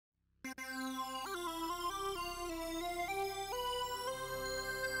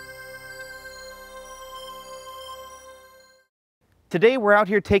Today we're out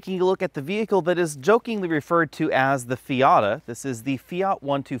here taking a look at the vehicle that is jokingly referred to as the Fiat. This is the Fiat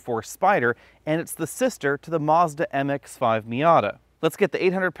 124 Spider, and it's the sister to the Mazda MX-5 Miata. Let's get the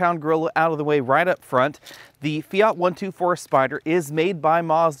 800-pound gorilla out of the way right up front. The Fiat 124 Spider is made by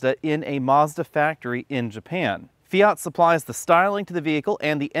Mazda in a Mazda factory in Japan. Fiat supplies the styling to the vehicle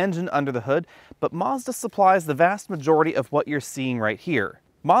and the engine under the hood, but Mazda supplies the vast majority of what you're seeing right here.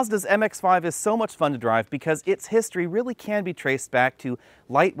 Mazda's MX-5 is so much fun to drive because its history really can be traced back to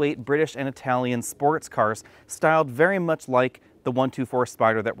lightweight British and Italian sports cars styled very much like the 124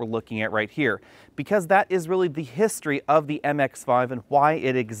 Spider that we're looking at right here. Because that is really the history of the MX-5 and why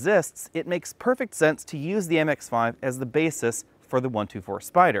it exists, it makes perfect sense to use the MX-5 as the basis for the 124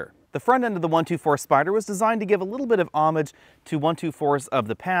 Spider. The front end of the 124 Spider was designed to give a little bit of homage to 124s of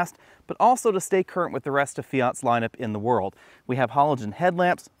the past, but also to stay current with the rest of Fiat's lineup in the world. We have halogen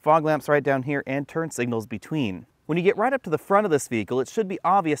headlamps, fog lamps right down here, and turn signals between. When you get right up to the front of this vehicle, it should be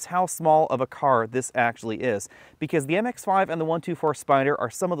obvious how small of a car this actually is, because the MX-5 and the 124 Spider are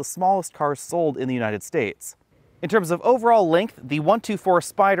some of the smallest cars sold in the United States. In terms of overall length, the 124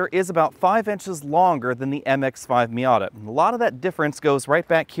 Spider is about 5 inches longer than the MX-5 Miata. And a lot of that difference goes right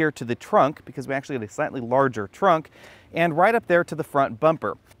back here to the trunk, because we actually get a slightly larger trunk, and right up there to the front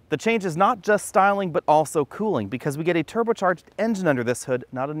bumper. The change is not just styling, but also cooling, because we get a turbocharged engine under this hood,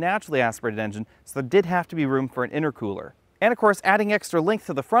 not a naturally aspirated engine, so there did have to be room for an intercooler. And of course, adding extra length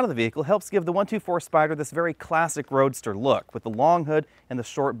to the front of the vehicle helps give the 124 Spider this very classic roadster look, with the long hood and the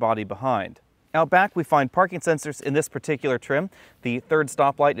short body behind. Out back, we find parking sensors in this particular trim. The third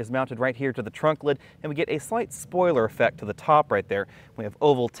stoplight is mounted right here to the trunk lid, and we get a slight spoiler effect to the top right there. We have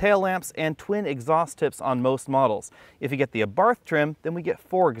oval tail lamps and twin exhaust tips on most models. If you get the Abarth trim, then we get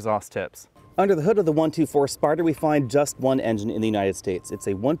 4 exhaust tips. Under the hood of the 124 Spider, we find just one engine in the United States. It's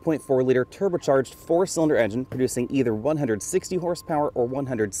a 1.4-liter turbocharged 4-cylinder engine producing either 160 horsepower or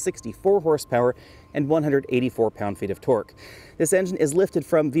 164 horsepower and 184 pound-feet of torque. This engine is lifted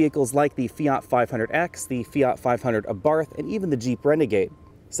from vehicles like the Fiat 500X, the Fiat 500 Abarth, and even the Jeep Renegade.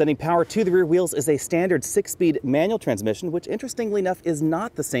 Sending power to the rear wheels is a standard 6-speed manual transmission, which interestingly enough is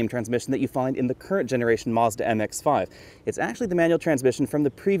not the same transmission that you find in the current generation Mazda MX-5. It's actually the manual transmission from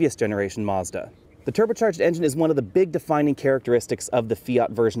the previous generation Mazda. The turbocharged engine is one of the big defining characteristics of the Fiat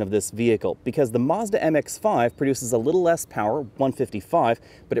version of this vehicle, because the Mazda MX-5 produces a little less power, 155,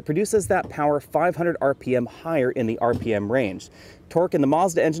 but it produces that power 500 RPM higher in the RPM range. Torque in the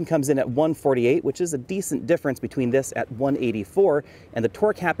Mazda engine comes in at 148, which is a decent difference between this at 184, and the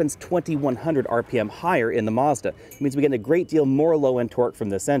torque happens 2100 RPM higher in the Mazda. It means we get a great deal more low-end torque from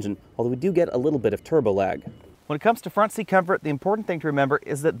this engine, although we do get a little bit of turbo lag. When it comes to front seat comfort, the important thing to remember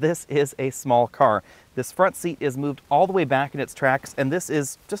is that this is a small car. This front seat is moved all the way back in its tracks, and this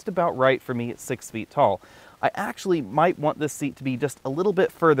is just about right for me at 6 feet tall. I actually might want this seat to be just a little bit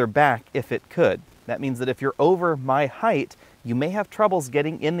further back if it could. That means that if you're over my height, you may have troubles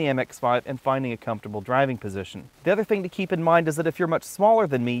getting in the MX-5 and finding a comfortable driving position. The other thing to keep in mind is that if you're much smaller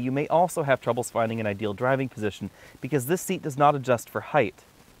than me, you may also have troubles finding an ideal driving position, because this seat does not adjust for height.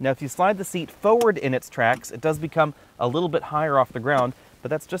 Now, if you slide the seat forward in its tracks, it does become a little bit higher off the ground, but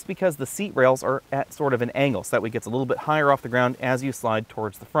that's just because the seat rails are at sort of an angle, so that way it gets a little bit higher off the ground as you slide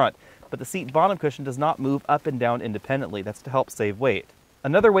towards the front. But the seat bottom cushion does not move up and down independently. That's to help save weight.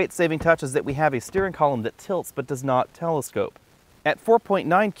 Another weight-saving touch is that we have a steering column that tilts but does not telescope. At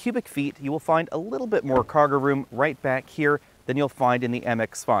 4.9 cubic feet, you will find a little bit more cargo room right back here than you'll find in the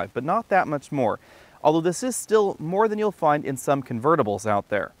MX-5, but not that much more. Although this is still more than you'll find in some convertibles out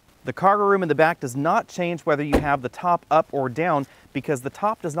there. The cargo room in the back does not change whether you have the top up or down, because the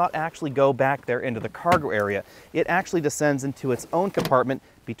top does not actually go back there into the cargo area. It actually descends into its own compartment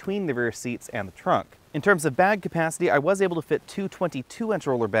between the rear seats and the trunk. In terms of bag capacity, I was able to fit 2 22-inch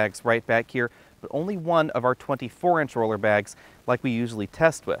roller bags right back here, but only one of our 24-inch roller bags like we usually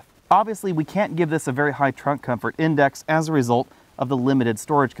test with. Obviously, we can't give this a very high trunk comfort index as a result of the limited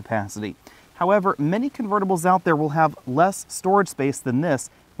storage capacity. However, many convertibles out there will have less storage space than this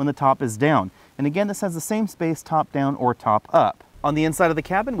when the top is down. And again, this has the same space top down or top up. On the inside of the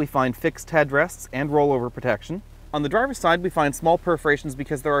cabin, we find fixed headrests and rollover protection. On the driver's side, we find small perforations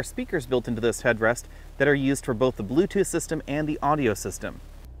because there are speakers built into this headrest that are used for both the Bluetooth system and the audio system.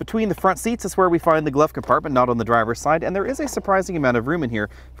 Between the front seats is where we find the glove compartment, not on the driver's side, and there is a surprising amount of room in here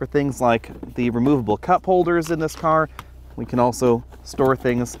for things like the removable cup holders in this car. We can also store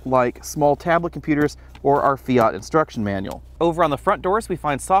things like small tablet computers or our Fiat instruction manual. Over on the front doors, we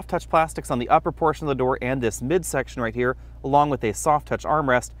find soft touch plastics on the upper portion of the door and this midsection right here, along with a soft touch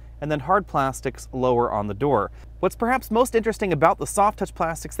armrest, and then hard plastics lower on the door. What's perhaps most interesting about the soft touch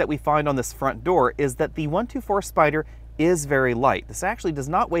plastics that we find on this front door is that the 124 Spider is very light. This actually does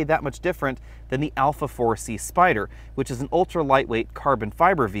not weigh that much different than the Alpha 4C Spider, which is an ultra lightweight carbon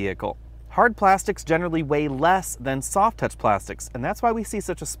fiber vehicle. Hard plastics generally weigh less than soft touch plastics, and that's why we see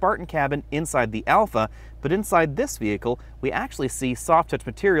such a Spartan cabin inside the Alpha, but inside this vehicle, we actually see soft touch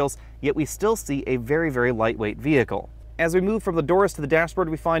materials, yet we still see a very, very lightweight vehicle. As we move from the doors to the dashboard,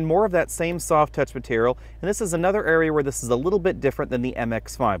 we find more of that same soft touch material, and this is another area where this is a little bit different than the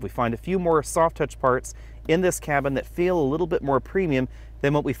MX-5. We find a few more soft touch parts in this cabin that feel a little bit more premium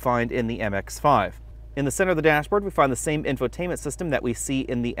than what we find in the MX-5. In the center of the dashboard, we find the same infotainment system that we see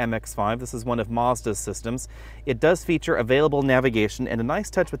in the MX-5. This is one of Mazda's systems. It does feature available navigation, and a nice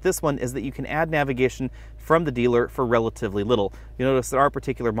touch with this one is that you can add navigation from the dealer for relatively little. You notice that our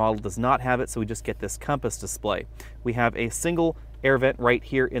particular model does not have it, so we just get this compass display. We have a single air vent right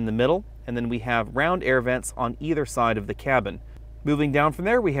here in the middle, and then we have round air vents on either side of the cabin. Moving down from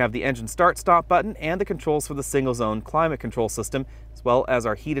there, we have the engine start-stop button and the controls for the single-zone climate control system, as well as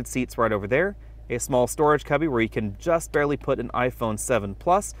our heated seats right over there. A small storage cubby where you can just barely put an iPhone 7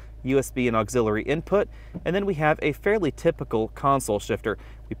 Plus, USB and auxiliary input, and then we have a fairly typical console shifter.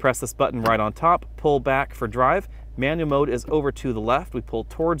 We press this button right on top, pull back for drive. Manual mode is over to the left. We pull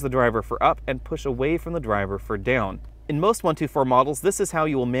towards the driver for up and push away from the driver for down. In most 124 models, this is how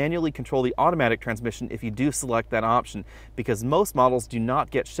you will manually control the automatic transmission if you do select that option, because most models do not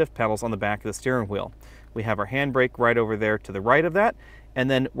get shift paddles on the back of the steering wheel. We have our handbrake right over there to the right of that, and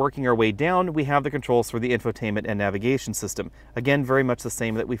then working our way down, we have the controls for the infotainment and navigation system. Again, very much the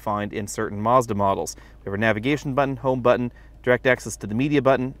same that we find in certain Mazda models. We have a navigation button, home button, direct access to the media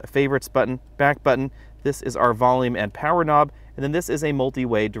button, a favorites button, back button. This is our volume and power knob, and then this is a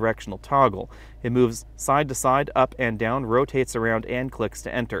multi-way directional toggle. It moves side to side, up and down, rotates around, and clicks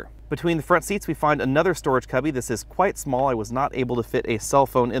to enter. Between the front seats, we find another storage cubby. This is quite small. I was not able to fit a cell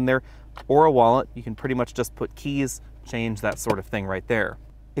phone in there or a wallet. You can pretty much just put keys, change, that sort of thing right there.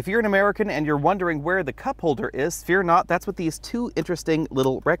 If you're an American and you're wondering where the cup holder is, fear not, that's what these two interesting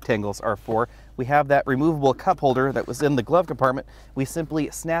little rectangles are for. We have that removable cup holder that was in the glove compartment. We simply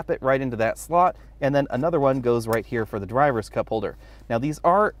snap it right into that slot, and then another one goes right here for the driver's cup holder. Now these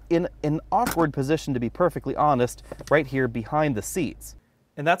are in an awkward position, to be perfectly honest, right here behind the seats.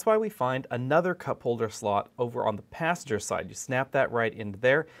 And that's why we find another cup holder slot over on the passenger side. You snap that right into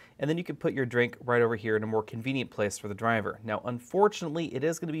there, and then you can put your drink right over here in a more convenient place for the driver. Now, unfortunately, it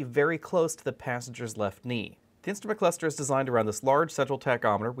is going to be very close to the passenger's left knee. The instrument cluster is designed around this large central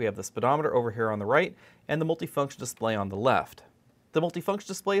tachometer. We have the speedometer over here on the right, and the multifunction display on the left. The multifunction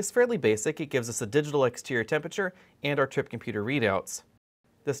display is fairly basic. It gives us a digital exterior temperature and our trip computer readouts.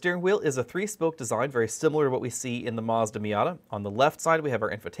 The steering wheel is a 3-spoke design, very similar to what we see in the Mazda Miata. On the left side, we have our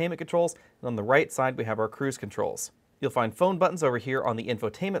infotainment controls, and on the right side, we have our cruise controls. You'll find phone buttons over here on the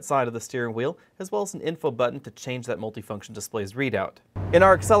infotainment side of the steering wheel, as well as an info button to change that multifunction display's readout. In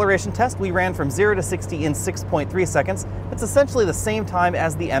our acceleration test, we ran from 0 to 60 in 6.3 seconds. That's essentially the same time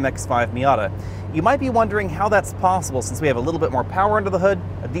as the MX-5 Miata. You might be wondering how that's possible, since we have a little bit more power under the hood,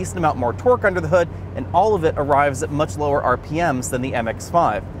 a decent amount more torque under the hood, and all of it arrives at much lower RPMs than the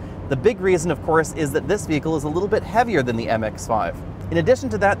MX-5. The big reason, of course, is that this vehicle is a little bit heavier than the MX-5. In addition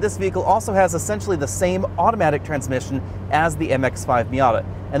to that, this vehicle also has essentially the same automatic transmission as the MX-5 Miata,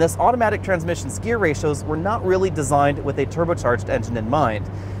 and this automatic transmission's gear ratios were not really designed with a turbocharged engine in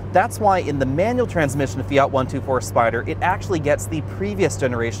mind. That's why in the manual transmission Fiat 124 Spider, it actually gets the previous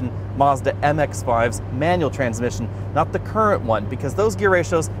generation Mazda MX-5's manual transmission, not the current one, because those gear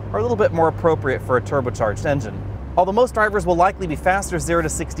ratios are a little bit more appropriate for a turbocharged engine. Although most drivers will likely be faster 0 to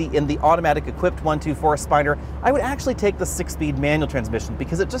 60 in the automatic equipped 124 Spider, I would actually take the 6-speed manual transmission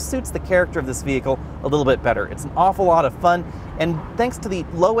because it just suits the character of this vehicle a little bit better. It's an awful lot of fun, and thanks to the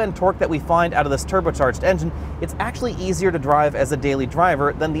low-end torque that we find out of this turbocharged engine, it's actually easier to drive as a daily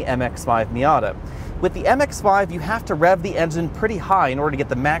driver than the MX-5 Miata. With the MX-5, you have to rev the engine pretty high in order to get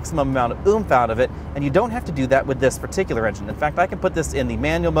the maximum amount of oomph out of it, and you don't have to do that with this particular engine. In fact, I can put this in the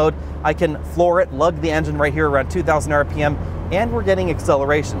manual mode, I can floor it, lug the engine right here around 2,000 RPM, and we're getting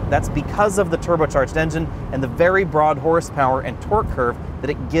acceleration. That's because of the turbocharged engine and the very broad horsepower and torque curve that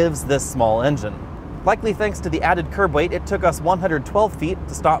it gives this small engine. Likely thanks to the added curb weight, it took us 112 feet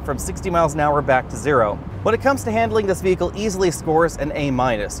to stop from 60 miles an hour back to 0. When it comes to handling, this vehicle easily scores an A-.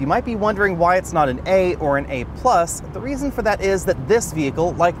 You might be wondering why it's not an A or an A+. The reason for that is that this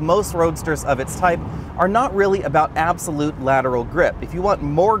vehicle, like most roadsters of its type, are not really about absolute lateral grip. If you want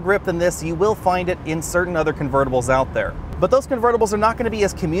more grip than this, you will find it in certain other convertibles out there. But those convertibles are not going to be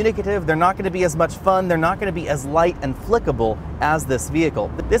as communicative, they're not going to be as much fun, they're not going to be as light and flickable as this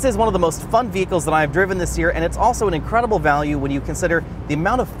vehicle. This is one of the most fun vehicles that I've driven this year, and it's also an incredible value when you consider the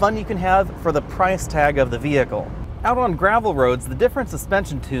amount of fun you can have for the price tag of the vehicle. Out on gravel roads, the different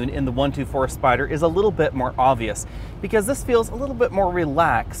suspension tune in the 124 Spider is a little bit more obvious, because this feels a little bit more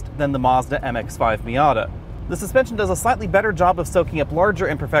relaxed than the Mazda MX-5 Miata. The suspension does a slightly better job of soaking up larger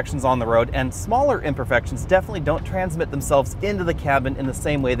imperfections on the road, and smaller imperfections definitely don't transmit themselves into the cabin in the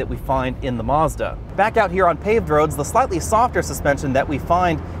same way that we find in the Mazda. Back out here on paved roads, the slightly softer suspension that we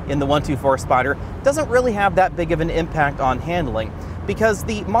find in the 124 Spider doesn't really have that big of an impact on handling, because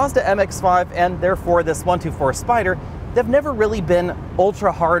the Mazda MX-5 and therefore this 124 Spider, they've never really been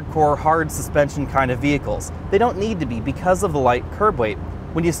ultra hardcore hard suspension kind of vehicles. They don't need to be because of the light curb weight.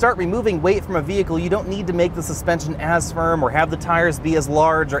 When you start removing weight from a vehicle, you don't need to make the suspension as firm or have the tires be as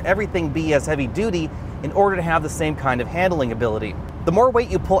large or everything be as heavy duty in order to have the same kind of handling ability. The more weight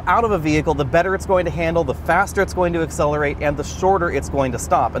you pull out of a vehicle, the better it's going to handle, the faster it's going to accelerate, and the shorter it's going to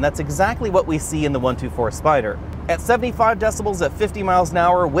stop. And that's exactly what we see in the 124 Spider. At 75 decibels at 50 miles an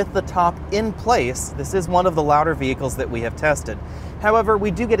hour with the top in place, this is one of the louder vehicles that we have tested. However,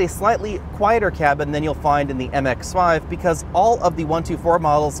 we do get a slightly quieter cabin than you'll find in the MX-5 because all of the 124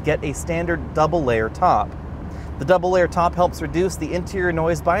 models get a standard double layer top. The double layer top helps reduce the interior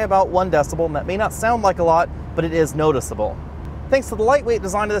noise by about 1 decibel, and that may not sound like a lot, but it is noticeable. Thanks to the lightweight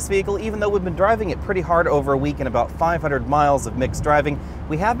design of this vehicle, even though we've been driving it pretty hard over a week and about 500 miles of mixed driving,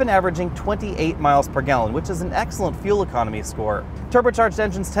 we have been averaging 28 miles per gallon, which is an excellent fuel economy score. Turbocharged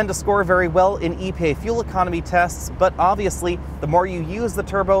engines tend to score very well in EPA fuel economy tests, but obviously, the more you use the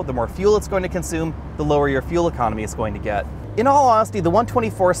turbo, the more fuel it's going to consume, the lower your fuel economy is going to get. In all honesty, the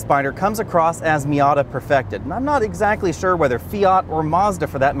 124 Spider comes across as Miata perfected, and I'm not exactly sure whether Fiat or Mazda,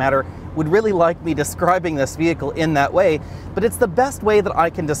 for that matter, would really like me describing this vehicle in that way, but it's the best way that I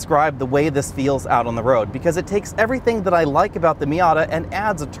can describe the way this feels out on the road, because it takes everything that I like about the Miata and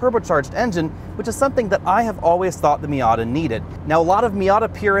adds a turbocharged engine, which is something that I have always thought the Miata needed. Now, a lot of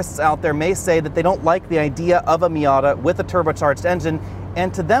Miata purists out there may say that they don't like the idea of a Miata with a turbocharged engine,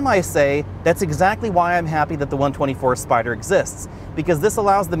 and to them I say, that's exactly why I'm happy that the 124 Spider exists, because this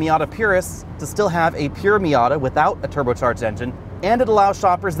allows the Miata purists to still have a pure Miata without a turbocharged engine, and it allows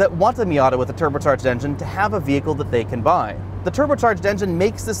shoppers that want a Miata with a turbocharged engine to have a vehicle that they can buy. The turbocharged engine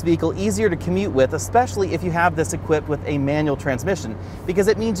makes this vehicle easier to commute with, especially if you have this equipped with a manual transmission, because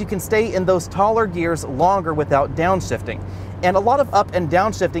it means you can stay in those taller gears longer without downshifting. And a lot of up and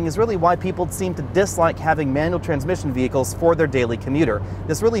downshifting is really why people seem to dislike having manual transmission vehicles for their daily commuter.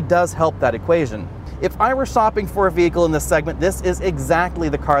 This really does help that equation. If I were shopping for a vehicle in this segment, this is exactly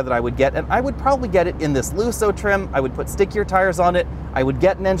the car that I would get, and I would probably get it in this Lusso trim. I would put stickier tires on it, I would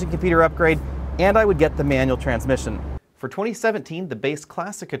get an engine computer upgrade, and I would get the manual transmission. For 2017, the base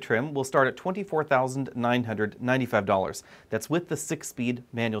Classica trim will start at $24,995. That's with the 6-speed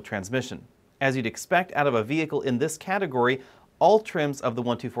manual transmission. As you'd expect out of a vehicle in this category, all trims of the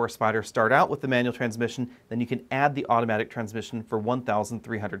 124 Spider start out with the manual transmission, then you can add the automatic transmission for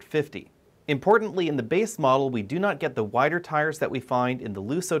 $1,350. Importantly, in the base model, we do not get the wider tires that we find in the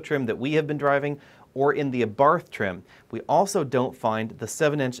Lusso trim that we have been driving or in the Abarth trim. We also don't find the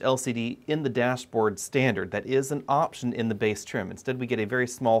 7-inch LCD in the dashboard standard. That is an option in the base trim. Instead, we get a very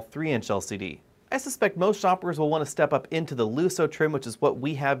small 3-inch LCD. I suspect most shoppers will want to step up into the Lusso trim, which is what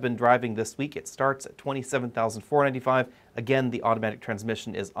we have been driving this week. It starts at $27,495. Again, the automatic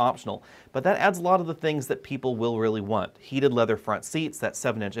transmission is optional, but that adds a lot of the things that people will really want. Heated leather front seats, that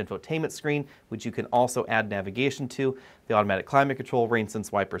 7-inch infotainment screen, which you can also add navigation to, the automatic climate control, rain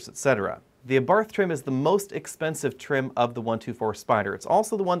sense wipers, etc. The Abarth trim is the most expensive trim of the 124 Spider. It's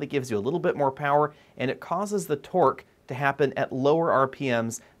also the one that gives you a little bit more power, and it causes the torque to happen at lower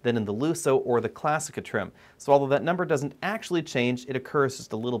RPMs than in the Lusso or the Classica trim. So although that number doesn't actually change, it occurs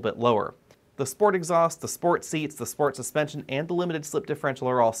just a little bit lower. The sport exhaust, the sport seats, the sport suspension, and the limited slip differential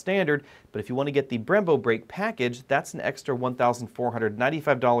are all standard, but if you want to get the Brembo brake package, that's an extra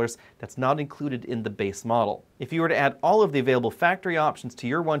 $1,495 that's not included in the base model. If you were to add all of the available factory options to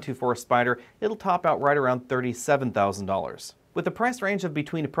your 124 Spider, it'll top out right around $37,000. With a price range of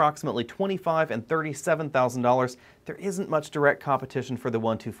between approximately $25,000 and $37,000, there isn't much direct competition for the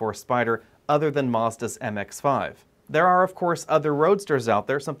 124 Spider other than Mazda's MX-5. There are, of course, other roadsters out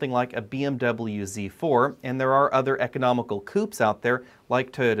there, something like a BMW Z4, and there are other economical coupes out there,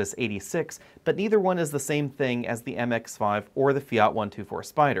 like Toyota's 86, but neither one is the same thing as the MX-5 or the Fiat 124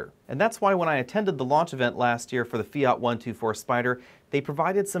 Spider. And that's why when I attended the launch event last year for the Fiat 124 Spider, they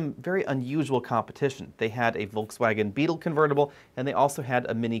provided some very unusual competition. They had a Volkswagen Beetle convertible, and they also had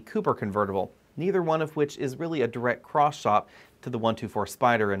a Mini Cooper convertible, neither one of which is really a direct cross-shop to the 124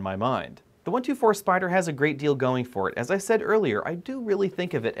 Spider in my mind. The 124 Spider has a great deal going for it. As I said earlier, I do really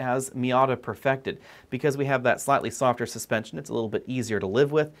think of it as Miata perfected because we have that slightly softer suspension. It's a little bit easier to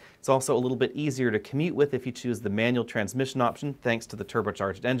live with. It's also a little bit easier to commute with if you choose the manual transmission option thanks to the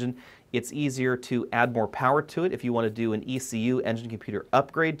turbocharged engine. It's easier to add more power to it if you want to do an ECU engine computer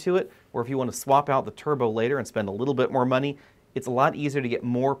upgrade to it, or if you want to swap out the turbo later and spend a little bit more money. It's a lot easier to get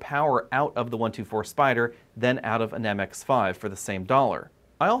more power out of the 124 Spider than out of an MX-5 for the same dollar.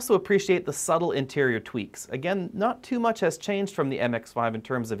 I also appreciate the subtle interior tweaks. Again, not too much has changed from the MX-5 in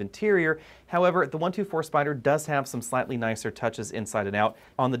terms of interior. However, the 124 Spider does have some slightly nicer touches inside and out.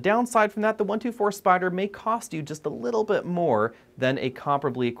 On the downside from that, the 124 Spider may cost you just a little bit more than a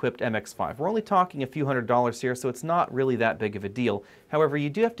comparably equipped MX-5. We're only talking a few $100s here, so it's not really that big of a deal. However,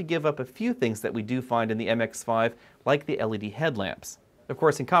 you do have to give up a few things that we do find in the MX-5, like the LED headlamps. Of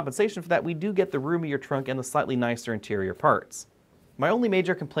course, in compensation for that, we do get the roomier trunk and the slightly nicer interior parts. My only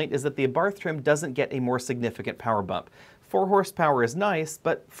major complaint is that the Abarth trim doesn't get a more significant power bump. 4 horsepower is nice,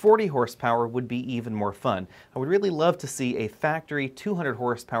 but 40 horsepower would be even more fun. I would really love to see a factory 200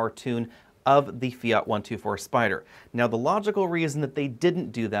 horsepower tune of the Fiat 124 Spider. Now, the logical reason that they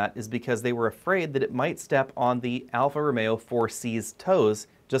didn't do that is because they were afraid that it might step on the Alfa Romeo 4C's toes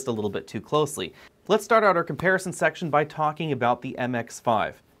just a little bit too closely. Let's start out our comparison section by talking about the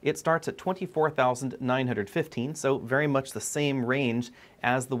MX-5. It starts at $24,915, so very much the same range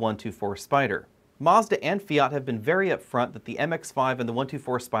as the 124 Spider. Mazda and Fiat have been very upfront that the MX-5 and the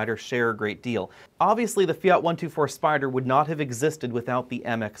 124 Spider share a great deal. Obviously, the Fiat 124 Spider would not have existed without the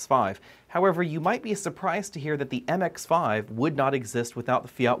MX-5. However, you might be surprised to hear that the MX-5 would not exist without the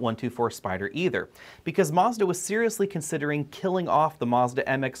Fiat 124 Spider either, because Mazda was seriously considering killing off the Mazda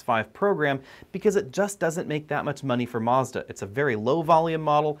MX-5 program because it just doesn't make that much money for Mazda. It's a very low volume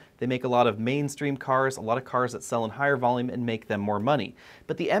model. They make a lot of mainstream cars, a lot of cars that sell in higher volume and make them more money.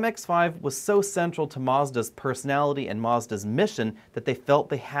 But the MX-5 was so central to Mazda's personality and Mazda's mission that they felt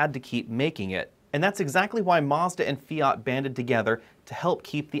they had to keep making it. And that's exactly why Mazda and Fiat banded together to help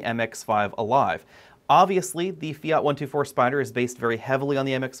keep the MX-5 alive. Obviously, the Fiat 124 Spider is based very heavily on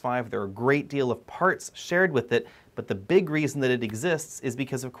the MX-5. There are a great deal of parts shared with it, but the big reason that it exists is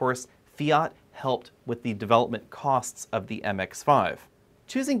because, of course, Fiat helped with the development costs of the MX-5.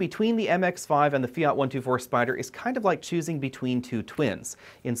 Choosing between the MX-5 and the Fiat 124 Spider is kind of like choosing between two twins.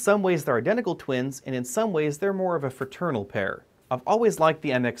 In some ways they're identical twins, and in some ways they're more of a fraternal pair. I've always liked the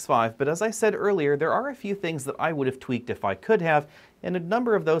MX-5, but as I said earlier, there are a few things that I would have tweaked if I could have, and a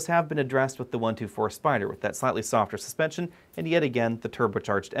number of those have been addressed with the 124 Spider, with that slightly softer suspension, and yet again, the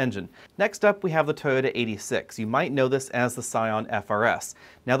turbocharged engine. Next up, we have the Toyota 86. You might know this as the Scion FRS.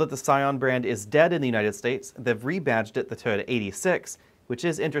 Now that the Scion brand is dead in the United States, they've rebadged it the Toyota 86, which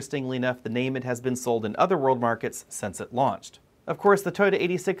is, interestingly enough, the name it has been sold in other world markets since it launched. Of course, the Toyota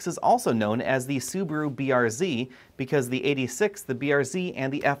 86 is also known as the Subaru BRZ because the 86, the BRZ,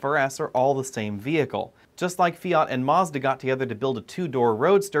 and the FRS are all the same vehicle. Just like Fiat and Mazda got together to build a two-door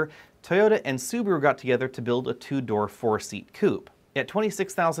roadster, Toyota and Subaru got together to build a two-door four-seat coupe. At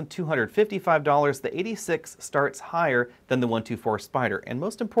 $26,255, the 86 starts higher than the 124 Spider, and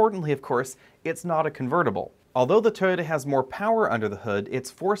most importantly, of course, it's not a convertible. Although the Toyota has more power under the hood,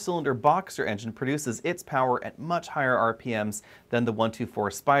 its 4-cylinder Boxer engine produces its power at much higher RPMs than the 124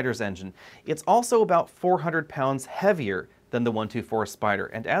 Spider's engine. It's also about 400 pounds heavier than the 124 Spider,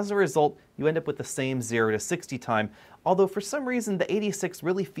 and as a result, you end up with the same 0 to 60 time, although for some reason the 86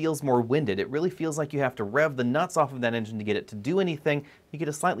 really feels more winded. It really feels like you have to rev the nuts off of that engine to get it to do anything. You get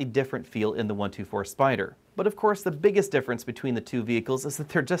a slightly different feel in the 124 Spider. But of course, the biggest difference between the two vehicles is that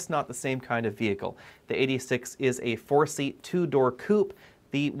they're just not the same kind of vehicle. The 86 is a 4-seat, 2-door coupe.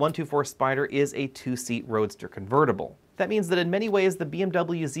 The 124 Spider is a 2-seat roadster convertible. That means that in many ways, the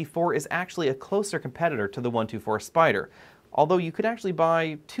BMW Z4 is actually a closer competitor to the 124 Spider. Although you could actually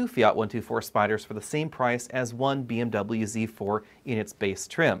buy 2 Fiat 124 Spiders for the same price as one BMW Z4 in its base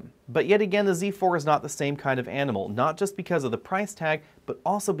trim. But yet again, the Z4 is not the same kind of animal, not just because of the price tag, but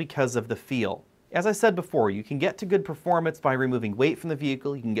also because of the feel. As I said before, you can get to good performance by removing weight from the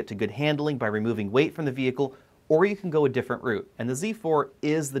vehicle, you can get to good handling by removing weight from the vehicle, or you can go a different route. And the Z4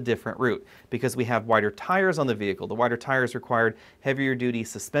 is the different route because we have wider tires on the vehicle. The wider tires required heavier duty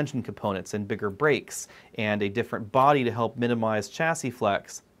suspension components and bigger brakes and a different body to help minimize chassis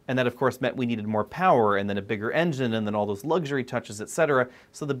flex. And that of course meant we needed more power and then a bigger engine and then all those luxury touches, etc.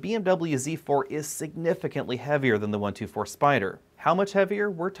 So the BMW Z4 is significantly heavier than the 124 Spider. How much heavier?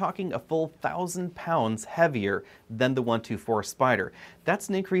 We're talking a full 1,000 pounds heavier than the 124 Spider. That's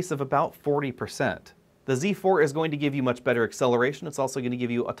an increase of about 40%. The Z4 is going to give you much better acceleration. It's also going to give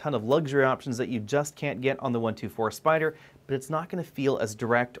you a ton of luxury options that you just can't get on the 124 Spider, but it's not going to feel as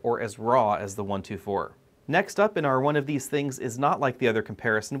direct or as raw as the 124. Next up in our one of these things is not like the other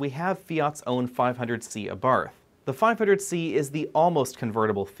comparison, we have Fiat's own 500C Abarth. The 500C is the almost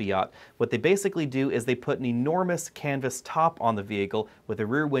convertible Fiat. What they basically do is they put an enormous canvas top on the vehicle with a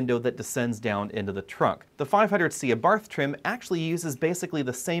rear window that descends down into the trunk. The 500C Abarth trim actually uses basically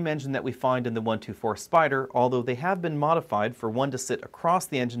the same engine that we find in the 124 Spider, although they have been modified for one to sit across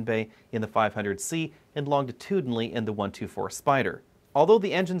the engine bay in the 500C and longitudinally in the 124 Spider. Although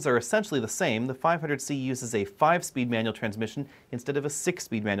the engines are essentially the same, the 500C uses a 5-speed manual transmission instead of a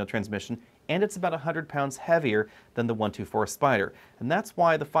 6-speed manual transmission, and it's about 100 pounds heavier than the 124 Spider, and that's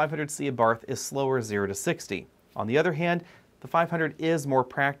why the 500C Abarth is slower 0 to 60. On the other hand, the 500 is more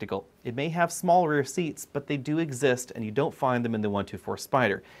practical. It may have small rear seats, but they do exist and you don't find them in the 124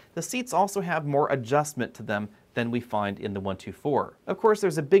 Spider. The seats also have more adjustment to them than we find in the 124. Of course,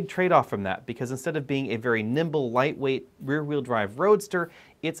 there's a big trade-off from that, because instead of being a very nimble, lightweight, rear-wheel drive roadster,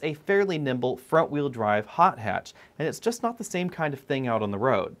 it's a fairly nimble front-wheel drive hot hatch, and it's just not the same kind of thing out on the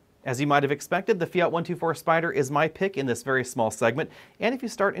road. As you might have expected, the Fiat 124 Spider is my pick in this very small segment, and if you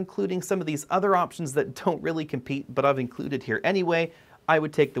start including some of these other options that don't really compete, but I've included here anyway, I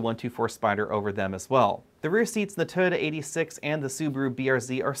would take the 124 Spider over them as well. The rear seats in the Toyota 86 and the Subaru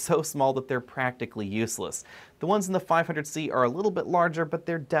BRZ are so small that they're practically useless. The ones in the 500C are a little bit larger, but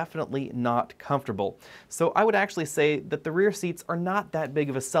they're definitely not comfortable. So I would actually say that the rear seats are not that big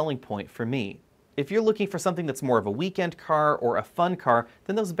of a selling point for me. If you're looking for something that's more of a weekend car or a fun car,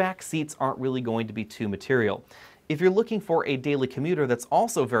 then those back seats aren't really going to be too material. If you're looking for a daily commuter that's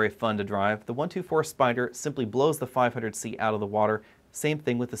also very fun to drive, the 124 Spider simply blows the 500C out of the water. Same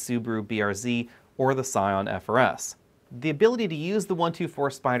thing with the Subaru BRZ or the Scion FRS. The ability to use the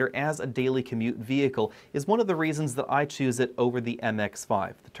 124 Spider as a daily commute vehicle is one of the reasons that I choose it over the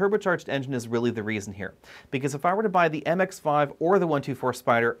MX-5. The turbocharged engine is really the reason here, because if I were to buy the MX-5 or the 124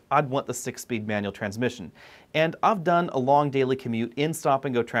 Spider, I'd want the 6-speed manual transmission. And I've done a long daily commute in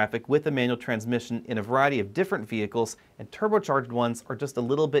stop-and-go traffic with a manual transmission in a variety of different vehicles, and turbocharged ones are just a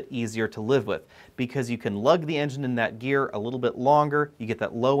little bit easier to live with, because you can lug the engine in that gear a little bit longer, you get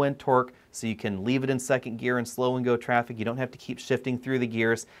that low-end torque, so you can leave it in second gear in slow-and-go traffic, you don't have to keep shifting through the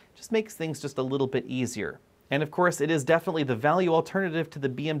gears, it just makes things just a little bit easier. And of course, it is definitely the value alternative to the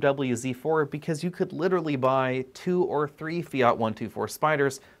BMW Z4, because you could literally buy 2 or 3 Fiat 124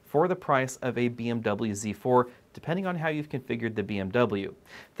 Spiders for the price of a BMW Z4, depending on how you've configured the BMW.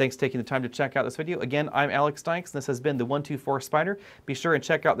 Thanks for taking the time to check out this video. Again, I'm Alex Dykes, and this has been the 124 Spider. Be sure and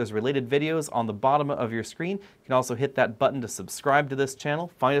check out those related videos on the bottom of your screen. You can also hit that button to subscribe to this channel.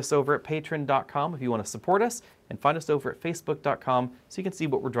 Find us over at patreon.com if you want to support us, and find us over at facebook.com so you can see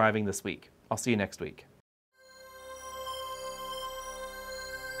what we're driving this week. I'll see you next week.